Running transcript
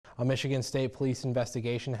A Michigan State Police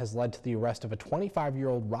investigation has led to the arrest of a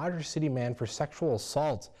 25-year-old Rogers City man for sexual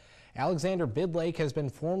assault. Alexander Bidlake has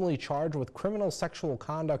been formally charged with criminal sexual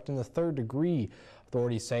conduct in the third degree.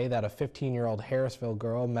 Authorities say that a 15-year-old Harrisville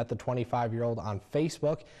girl met the 25-year-old on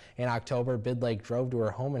Facebook. In October, Bidlake drove to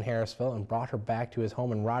her home in Harrisville and brought her back to his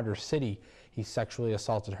home in Rogers City. He sexually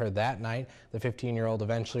assaulted her that night. The 15-year-old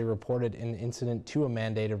eventually reported an incident to a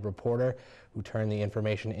mandated reporter who turned the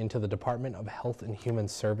information into the Department of Health and Human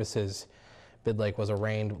Services. Bidlake was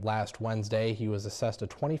arraigned last Wednesday. He was assessed a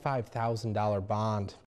 $25,000 bond.